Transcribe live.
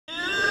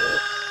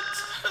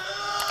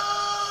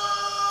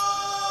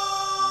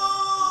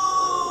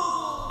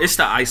It's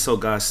the ISO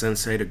God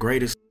Sensei, the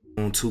greatest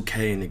on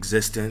 2K in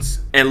existence.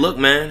 And look,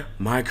 man,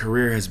 my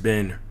career has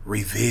been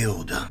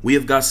revealed. We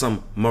have got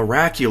some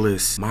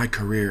miraculous my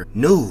career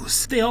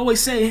news. They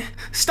always say,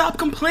 stop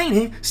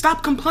complaining,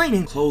 stop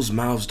complaining. Closed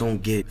mouths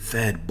don't get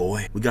fed,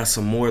 boy. We got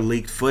some more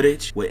leaked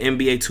footage with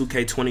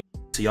NBA2K24.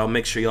 So y'all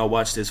make sure y'all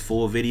watch this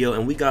full video,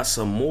 and we got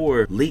some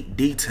more leaked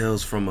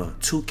details from a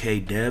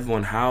 2K dev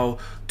on how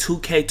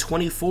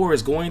 2K24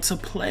 is going to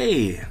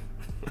play.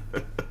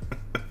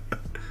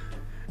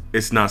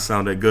 It's not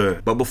sounding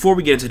good. But before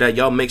we get into that,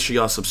 y'all make sure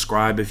y'all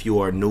subscribe if you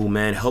are new,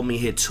 man. Help me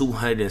hit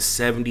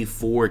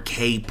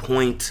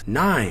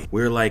 274K.9.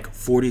 We're like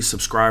 40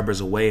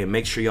 subscribers away, and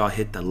make sure y'all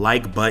hit the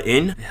like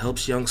button. It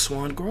helps young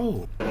Swan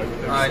grow.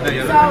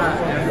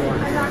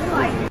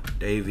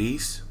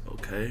 Davies,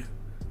 okay.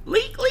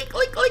 Leak.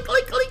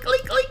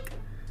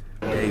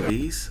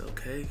 Davies,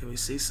 okay. Can we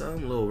see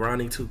something? Little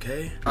Ronnie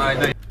 2K.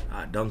 I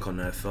dunk on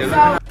that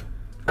fella.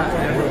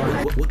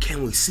 What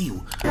can we see?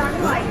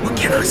 What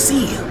can I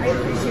see?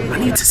 I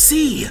need to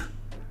see.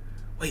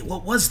 Wait,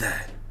 what was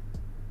that?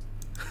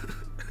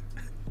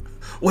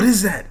 What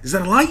is that? Is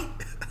that a light?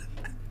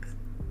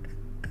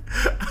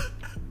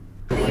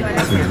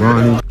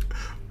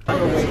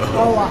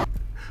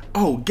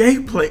 Oh,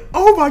 gameplay.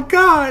 Oh my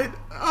god.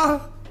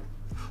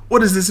 What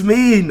does this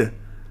mean?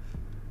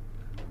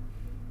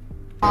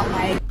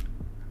 Oh,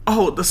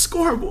 the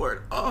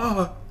scoreboard.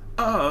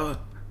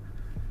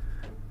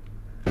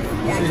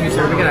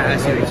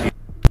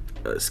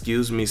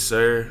 Excuse me,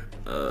 sir.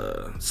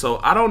 So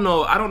I don't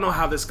know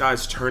how this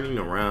guy's turning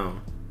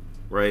around,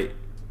 right?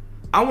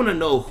 I want to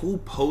know who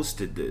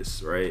posted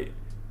this, right?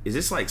 Is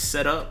this like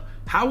set up?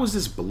 How is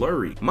this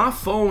blurry? My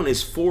phone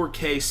is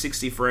 4K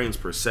 60 frames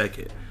per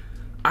second.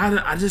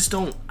 I just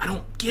don't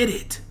get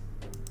it.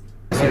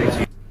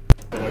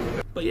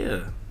 But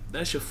yeah,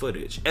 that's your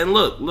footage. And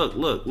look.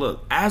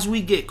 As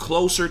we get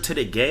closer to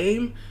the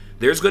game,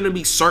 there's going to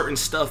be certain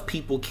stuff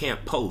people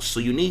can't post. So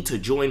you need to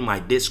join my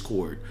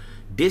Discord.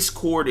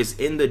 Discord is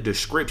in the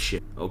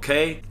description,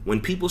 okay?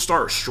 When people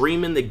start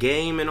streaming the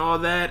game and all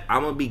that,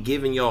 I'm going to be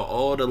giving y'all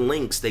all the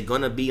links. They're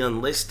going to be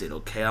unlisted,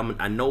 okay?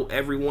 I know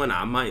everyone.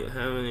 I might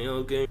have,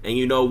 okay? And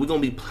you know, we're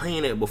going to be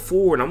playing it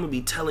before, and I'm going to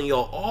be telling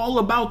y'all all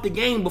about the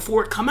game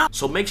before it come out.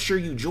 So make sure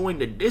you join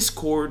the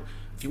Discord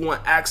if you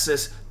want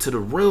access to the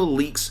real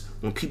leaks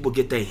when people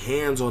get their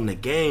hands on the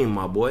game,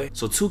 my boy.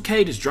 So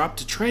 2K just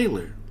dropped a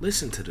trailer.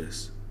 Listen to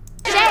this.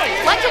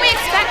 Jay, what can we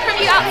expect from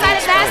you outside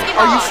of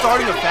basketball? Are you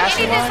starting a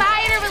fashion line? Any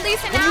desire to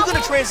release an When are you album?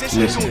 going to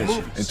transition into a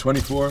movie? In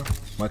 24,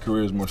 my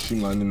career is more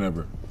streamlined than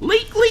ever.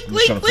 Leak. I'm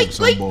just trying to focus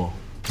on ball.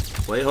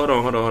 Wait, hold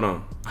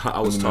on. I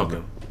was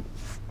talking.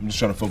 I'm just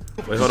trying to focus.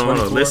 Wait, hold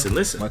on.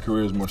 Listen. My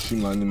career is more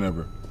streamlined than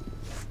ever.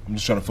 I'm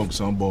just trying to focus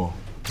on ball.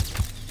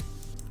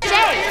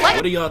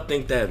 What do y'all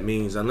think that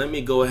means? And let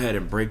me go ahead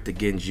and break the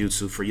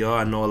genjutsu for y'all.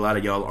 I know a lot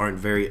of y'all aren't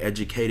very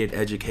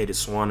educated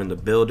Swan in the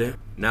building.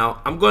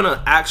 Now, I'm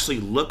gonna actually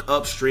look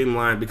up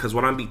Streamlined, because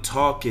when I be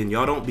talking,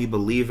 y'all don't be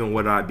believing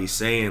what I be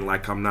saying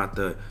like I'm not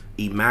the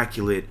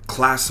immaculate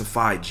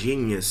classified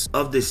genius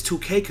of this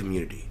 2K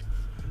community.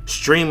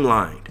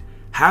 Streamlined,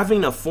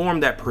 having a form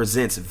that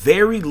presents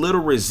very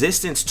little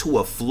resistance to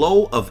a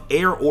flow of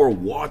air or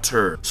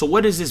water. So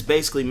what does this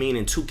basically mean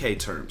in 2K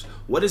terms?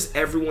 What has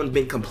everyone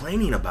been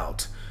complaining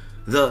about?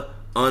 The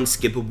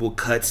unskippable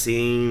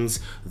cutscenes,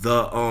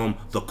 the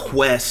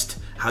quest,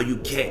 how you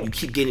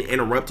keep getting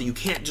interrupted. You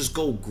can't just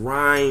go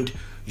grind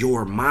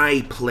your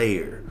my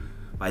player.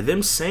 By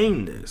them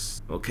saying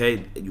this,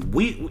 okay,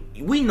 we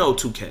know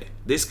 2K.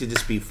 This could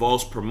just be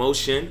false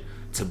promotion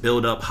to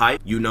build up hype,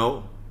 you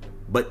know,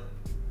 but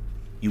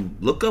you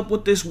look up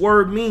what this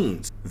word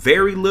means.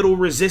 Very little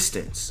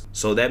resistance.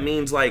 So that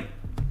means like,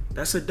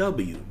 that's a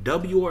W.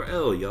 W or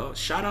L, y'all.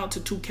 Shout out to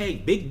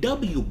 2K. Big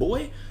W,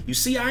 boy. You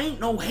see, I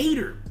ain't no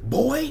hater,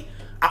 boy.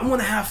 I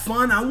want to have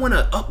fun. I want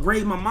to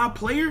upgrade my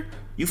player.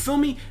 You feel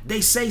me? They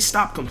say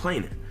stop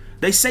complaining.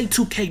 They say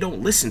 2K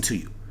don't listen to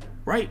you,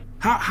 right?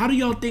 How do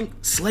y'all think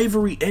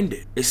slavery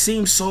ended? It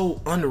seems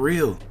so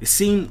unreal. It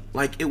seemed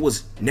like it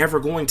was never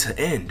going to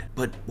end.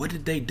 But what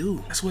did they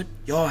do? That's what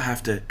y'all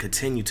have to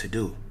continue to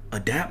do.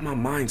 Adapt my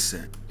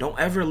mindset. Don't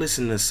ever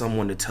listen to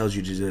someone that tells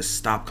you to just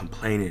stop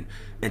complaining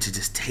and to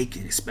just take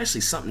it, especially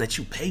something that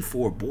you pay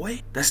for,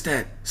 boy. That's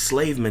that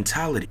slave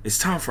mentality. It's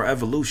time for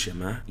evolution,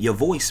 man. Your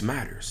voice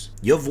matters.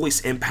 Your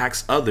voice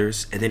impacts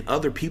others, and then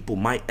other people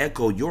might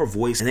echo your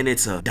voice, and then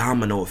it's a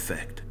domino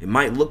effect. It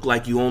might look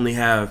like you only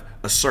have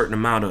a certain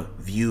amount of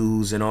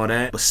views and all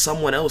that, but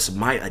someone else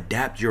might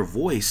adapt your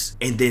voice,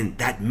 and then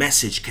that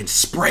message can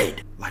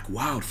spread like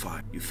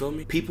wildfire. You feel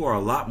me? People are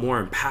a lot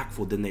more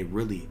impactful than they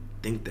really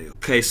think they are.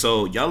 Okay,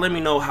 so y'all let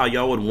me know how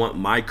y'all would want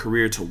my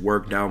career to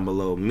work down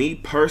below. Me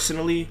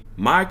personally,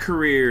 My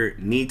career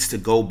needs to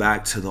go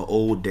back to the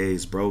old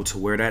days, bro, to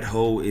where that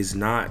hoe is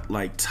not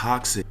like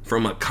toxic.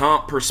 From a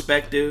comp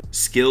perspective,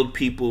 skilled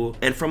people,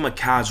 and from a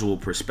casual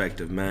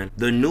perspective, man.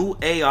 The new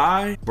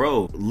AI,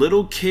 bro,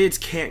 little kids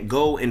can't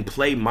go and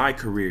play My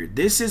Career.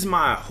 This is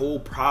my whole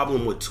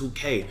problem with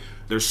 2K.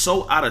 They're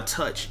so out of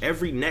touch.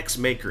 Every next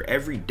maker,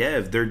 every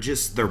dev,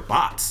 they're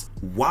bots.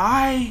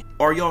 Why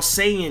are y'all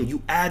saying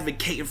you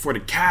advocating for the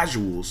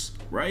casuals,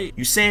 right?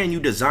 You saying you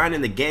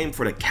designing the game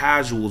for the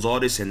casuals, all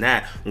this and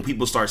that. When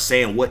people start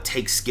saying what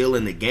takes skill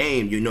in the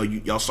game, you know,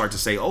 y'all start to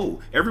say,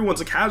 oh,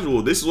 everyone's a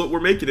casual. This is what we're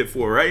making it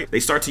for, right? They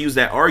start to use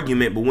that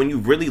argument, but when you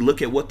really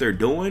look at what they're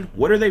doing,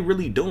 what are they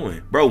really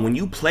doing? Bro, when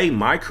you play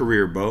My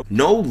Career, bro,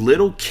 no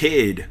little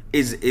kid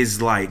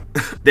is like,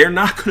 they're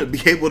not gonna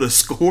be able to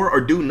score or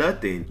do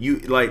nothing. You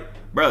like,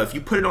 bro, if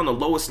you put it on the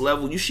lowest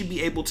level, you should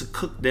be able to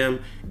cook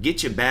them,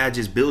 get your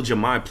badges, build your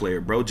My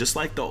Player, bro, just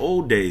like the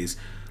old days.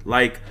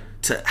 Like,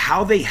 to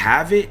how they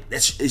have it,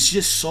 it's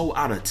just so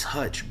out of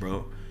touch,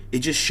 bro. It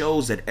just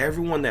shows that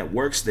everyone that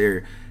works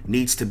there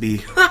needs to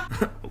be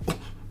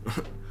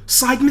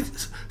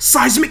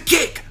seismic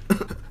kick,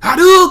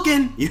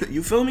 Hadouken.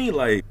 You feel me?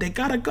 Like, they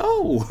gotta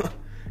go.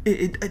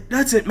 It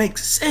doesn't make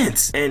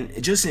sense.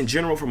 And just in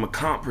general, from a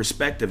comp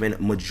perspective, and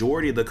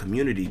majority of the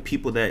community,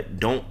 people that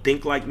don't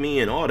think like me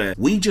and all that,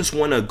 we just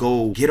want to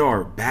go get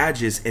our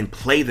badges and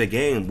play the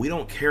game. We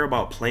don't care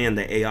about playing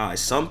the AI.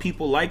 Some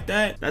people like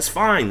that. That's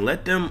fine.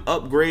 Let them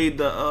upgrade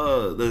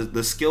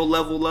the skill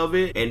level of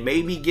it and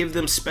maybe give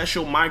them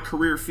special My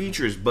Career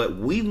features. But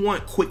we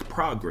want quick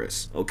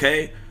progress,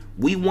 okay?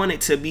 We want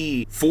it to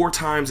be 4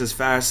 times as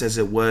fast as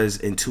it was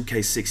in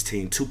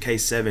 2K16,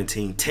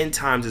 2K17, 10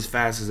 times as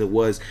fast as it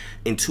was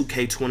in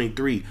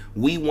 2K23.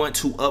 We want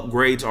to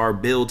upgrade our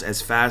builds as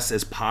fast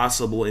as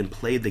possible and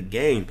play the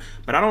game.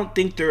 But I don't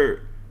think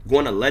they're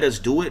going to let us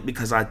do it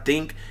because I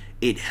think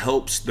it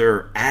helps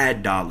their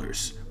ad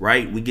dollars,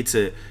 right?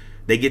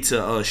 They get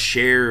to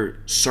share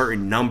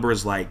certain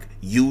numbers like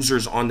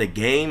users on the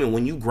game. And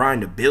when you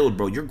grind a build,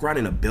 bro, you're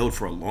grinding a build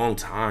for a long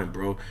time,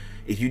 bro.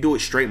 If you do it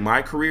straight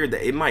My Career,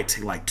 that it might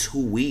take like 2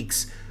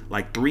 weeks,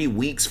 like 3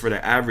 weeks for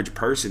the average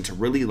person to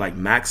really like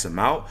max them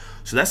out.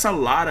 So that's a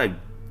lot of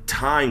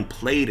time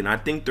played, and I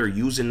think they're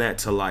using that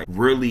to like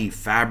really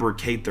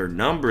fabricate their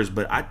numbers.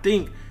 But I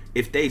think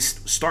if they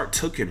start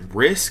taking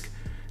risk,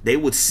 they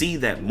would see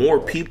that more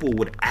people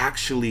would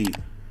actually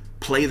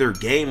play their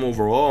game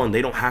overall, and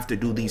they don't have to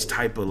do these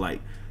type of like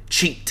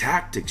cheap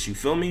tactics, you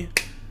feel me?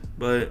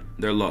 But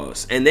they're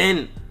lost. And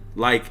then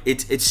like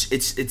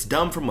it's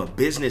done from a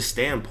business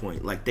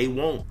standpoint. Like, they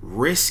won't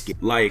risk it.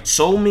 Like,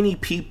 so many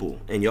people,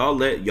 and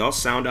y'all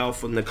sound out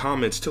from the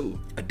comments too,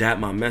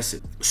 adapt my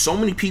message. So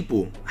many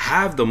people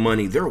have the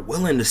money, they're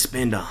willing to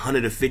spend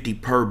 150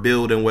 per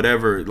build and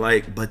whatever,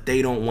 like, but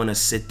they don't want to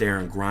sit there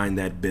and grind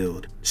that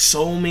build.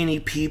 So many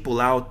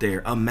people out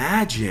there.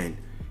 Imagine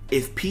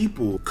if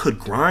people could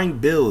grind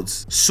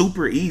builds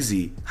super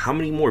easy, how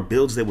many more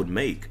builds they would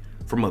make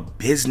from a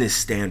business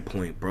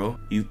standpoint, bro.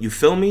 You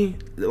feel me?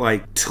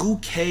 Like,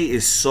 2K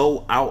is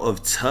so out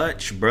of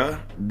touch, bruh.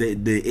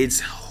 It's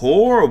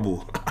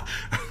horrible.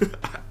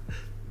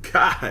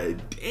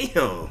 God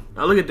damn.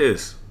 Now look at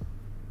this.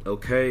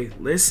 Okay,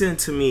 listen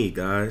to me,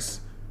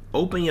 guys.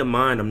 Open your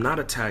mind. I'm not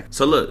attacking.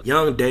 So look,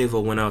 young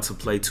Davo went out to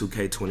play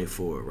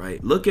 2K24,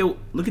 right? Look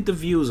at the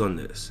views on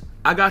this.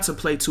 I got to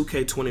play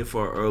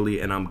 2K24 early,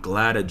 and I'm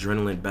glad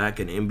adrenaline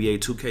back in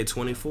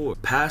NBA2K24.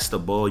 Pass the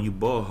ball, you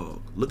ball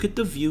hog. Look at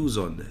the views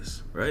on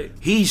this, right?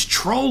 He's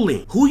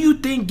trolling. Who you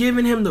think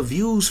giving him the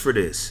views for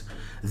this?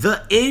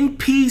 The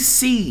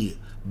NPC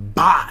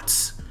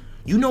bots.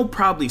 You know,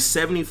 probably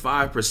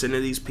 75%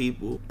 of these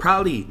people,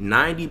 probably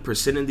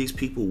 90% of these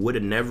people would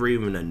have never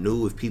even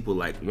knew if people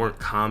like weren't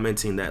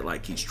commenting that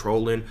like he's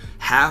trolling.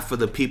 Half of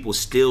the people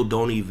still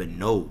don't even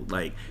know.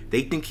 Like,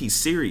 they think he's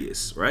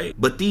serious, right?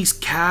 But these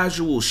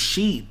casual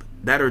sheep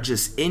that are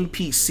just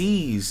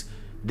NPCs,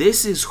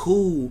 this is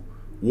who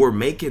we're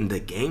making the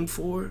game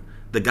for.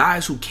 The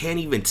guys who can't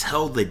even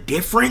tell the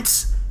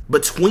difference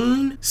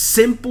between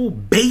simple,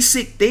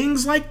 basic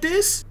things like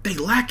this. They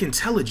lack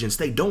intelligence.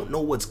 They don't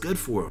know what's good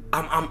for them.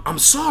 I'm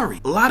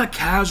sorry. A lot of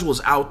casuals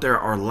out there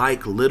are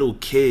like little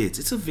kids.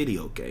 It's a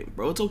video game,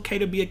 bro. It's okay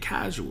to be a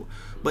casual,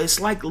 but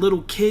it's like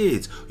little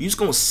kids. You just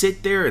gonna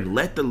sit there and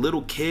let the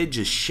little kid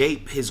just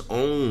shape his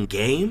own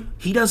game?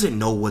 He doesn't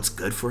know what's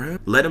good for him.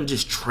 Let him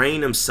just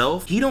train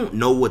himself. He don't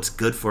know what's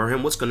good for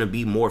him, what's gonna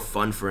be more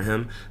fun for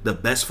him, the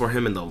best for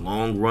him in the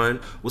long run,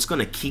 what's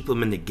gonna keep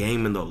him in the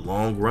game in the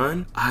long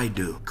run. I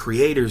do.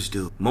 Creators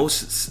do.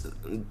 Most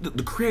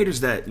the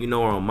creators that you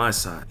know are on my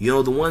side, you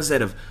know, the ones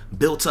that have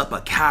built up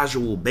a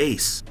casual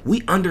base.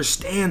 We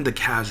understand the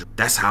casual.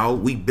 That's how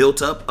we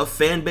built up a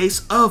fan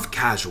base of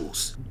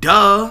casuals.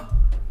 Duh.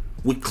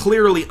 We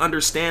clearly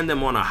understand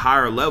them on a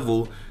higher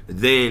level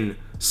than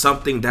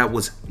something that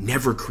was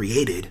never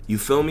created. You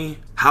feel me?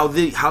 How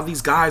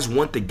these guys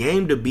want the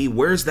game to be.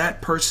 Where's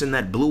that person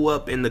that blew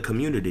up in the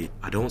community?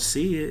 I don't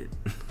see it.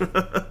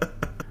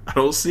 I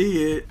don't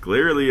see it.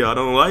 Clearly, I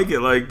don't like it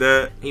like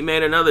that. He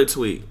made another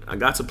tweet. I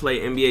got to play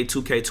NBA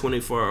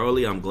 2K24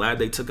 early. I'm glad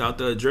they took out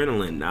the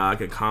adrenaline. Now I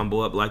can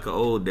combo up like an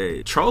old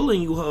day.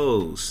 Trolling you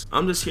hoes.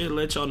 I'm just here to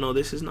let y'all know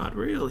this is not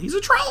real. He's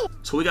a troll.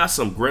 So we got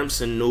some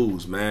Grimson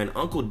news, man.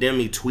 Uncle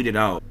Demi tweeted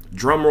out,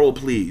 drum roll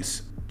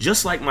please.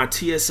 Just like my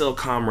TSL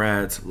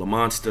comrades,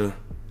 Lamonsta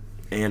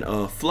and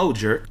Flow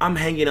Jerk, I'm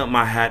hanging up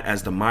my hat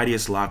as the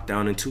mightiest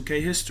lockdown in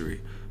 2K history.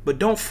 But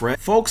don't fret,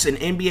 folks, in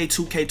NBA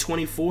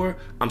 2K24,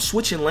 I'm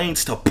switching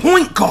lanes to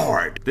point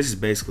guard. This is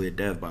basically a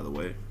dev, by the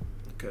way.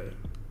 Okay.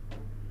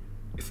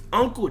 If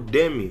Uncle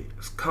Demi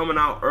is coming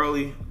out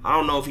early, I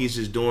don't know if he's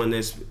just doing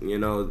this, you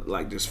know,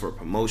 like just for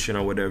promotion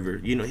or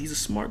whatever. You know, he's a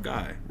smart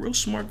guy, real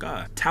smart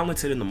guy,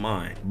 talented in the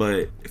mind.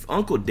 But if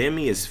Uncle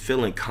Demi is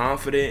feeling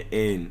confident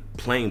in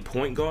playing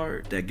point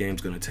guard, that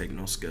game's gonna take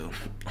no skill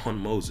on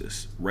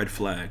Moses. Red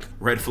flag,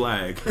 red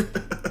flag.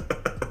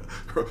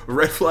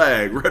 Red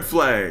flag, red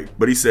flag.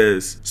 But he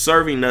says,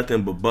 serving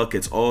nothing but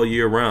buckets all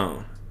year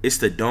round. It's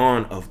the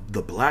dawn of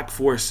the Black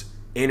Force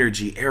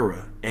energy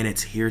era, and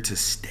it's here to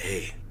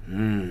stay.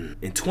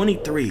 In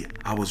 23,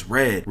 I was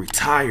red,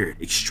 retired,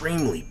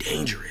 extremely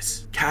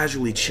dangerous,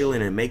 casually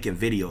chilling and making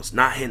videos,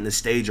 not hitting the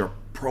stage or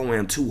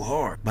pro-am too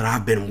hard, but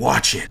I've been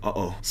watching.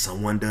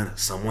 Someone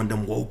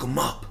done woke him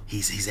up.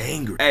 He's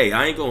angry. Hey,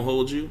 I ain't gonna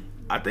hold you.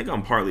 I think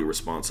I'm partly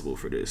responsible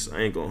for this.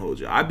 I ain't gonna hold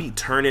you. I be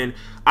turning,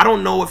 I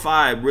don't know if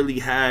I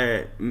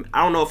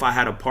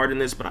had a part in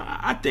this, but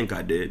I think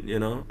I did, you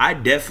know? I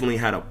definitely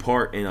had a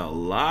part in a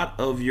lot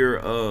of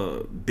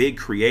your big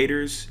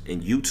creators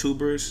and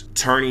YouTubers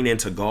turning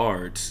into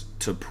guards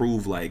to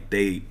prove like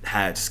they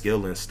had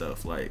skill and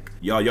stuff. Like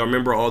y'all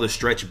remember all the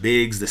stretch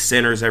bigs, the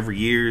centers every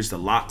years, the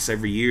locks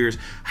every years,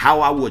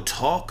 how I would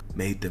talk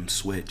made them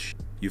switch.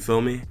 You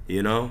feel me?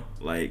 You know,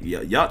 like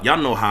y'all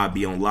know how I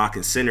be on lock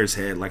and center's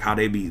head, like how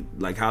they be,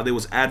 like how they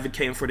was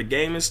advocating for the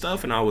game and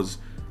stuff, and I was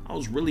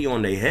really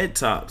on their head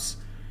tops,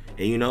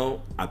 and you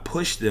know, I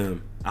pushed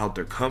them out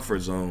their comfort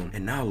zone,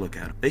 and now look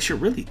at them. They should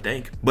really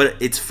thank me. But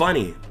it's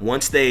funny,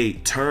 once they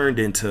turned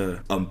into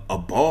a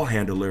ball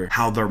handler,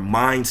 how their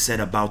mindset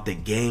about the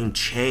game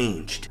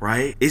changed,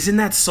 right? Isn't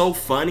that so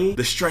funny?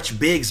 The stretch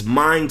bigs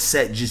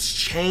mindset just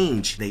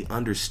changed. They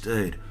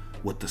understood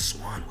what the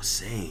Swan was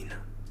saying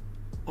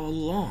all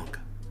along.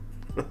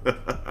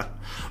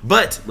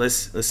 But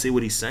let's see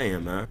what he's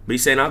saying, man. But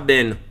he's saying, I've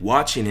been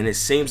watching and it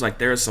seems like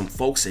there are some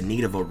folks in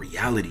need of a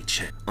reality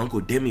check. Uncle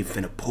Demi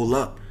finna pull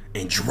up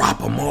and drop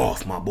them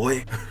off, my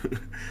boy.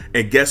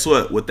 And guess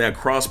what? With that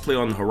crossplay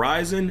on the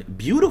horizon,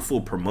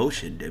 beautiful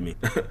promotion, Demi.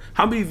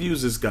 How many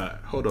views this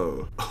got? Hold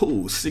on.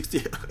 Oh,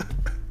 60.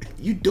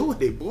 You doing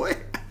it, boy.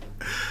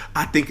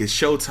 I think it's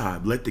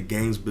showtime. Let the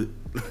games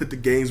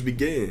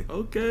begin.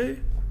 Okay.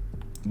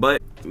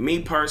 But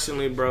me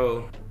personally,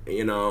 bro,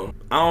 you know,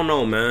 I don't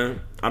know,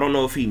 man. I don't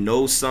know if he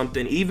knows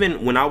something.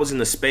 Even when I was in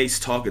the space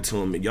talking to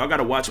him, y'all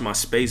gotta watch my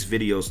space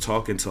videos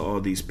talking to all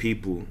these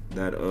people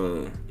that,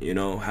 you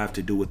know, have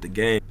to do with the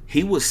game.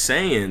 He was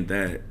saying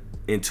that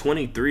in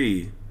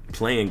 23,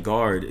 playing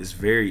guard is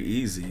very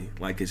easy.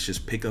 Like, it's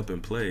just pick up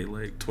and play.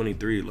 Like,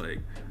 23, like,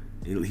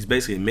 you know, he's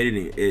basically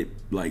admitting it,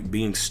 like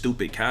being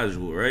stupid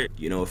casual, right?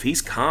 You know, if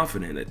he's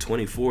confident that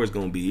 24 is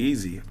gonna be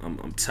easy,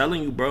 I'm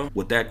telling you, bro,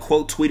 with that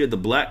quote tweet of the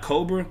Black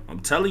Cobra,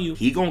 I'm telling you,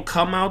 he gonna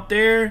come out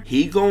there,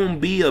 he gonna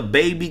be a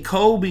baby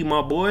Kobe,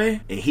 my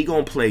boy, and he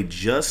gonna play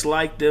just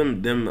like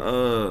them,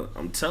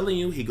 I'm telling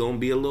you, he gonna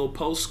be a little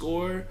post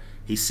scorer.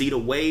 He see the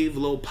wave, a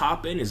little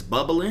popping, it's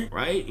bubbling,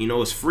 right? You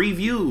know, it's free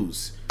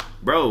views.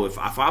 Bro, if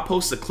I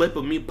post a clip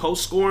of me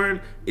post scoring,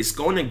 it's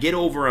gonna get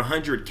over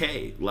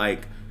 100K.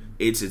 Like,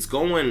 it's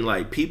going,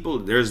 like, people,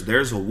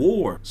 there's a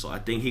war. So I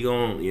think he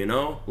gonna, you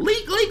know,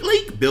 leak,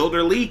 build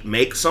or leak,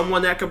 make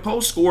someone that can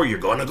post score. You're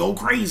gonna go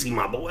crazy,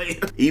 my boy.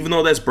 Even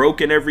though that's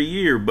broken every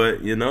year,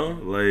 but you know,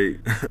 like,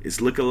 it's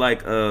looking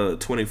like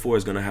 24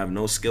 is gonna have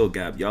no skill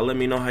gap. Y'all let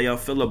me know how y'all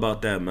feel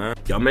about that, man.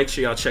 Y'all make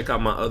sure y'all check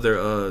out my other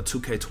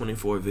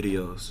 2K24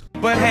 videos.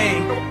 But hey,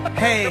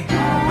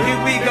 here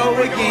we go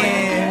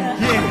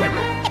again.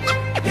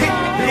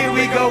 Yeah. Here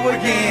we go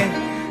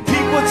again.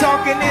 People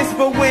talking this,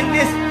 but when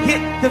this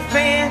hit the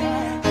fan,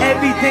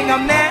 everything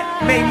I'm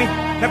at made me.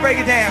 Now break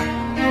it down.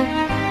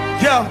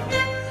 Yo,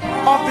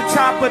 off the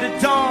top of the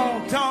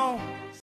dome.